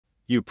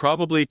You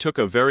probably took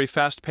a very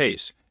fast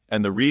pace,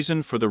 and the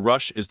reason for the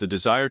rush is the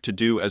desire to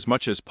do as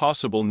much as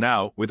possible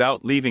now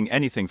without leaving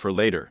anything for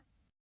later.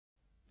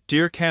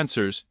 Dear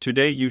Cancers,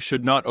 today you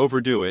should not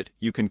overdo it,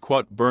 you can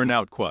burn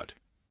out.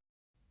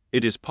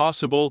 It is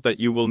possible that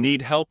you will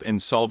need help in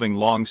solving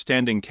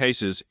long-standing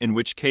cases, in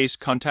which case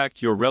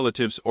contact your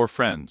relatives or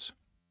friends.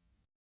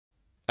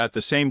 At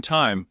the same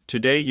time,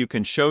 today you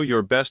can show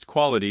your best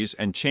qualities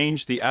and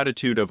change the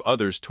attitude of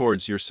others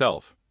towards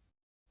yourself.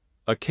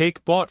 A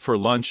cake bought for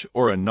lunch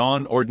or a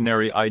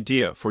non-ordinary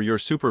idea for your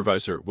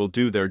supervisor will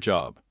do their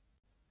job.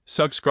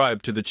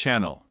 Subscribe to the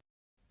channel.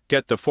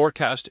 Get the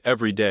forecast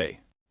every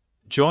day.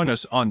 Join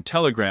us on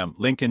Telegram,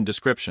 link in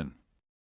description.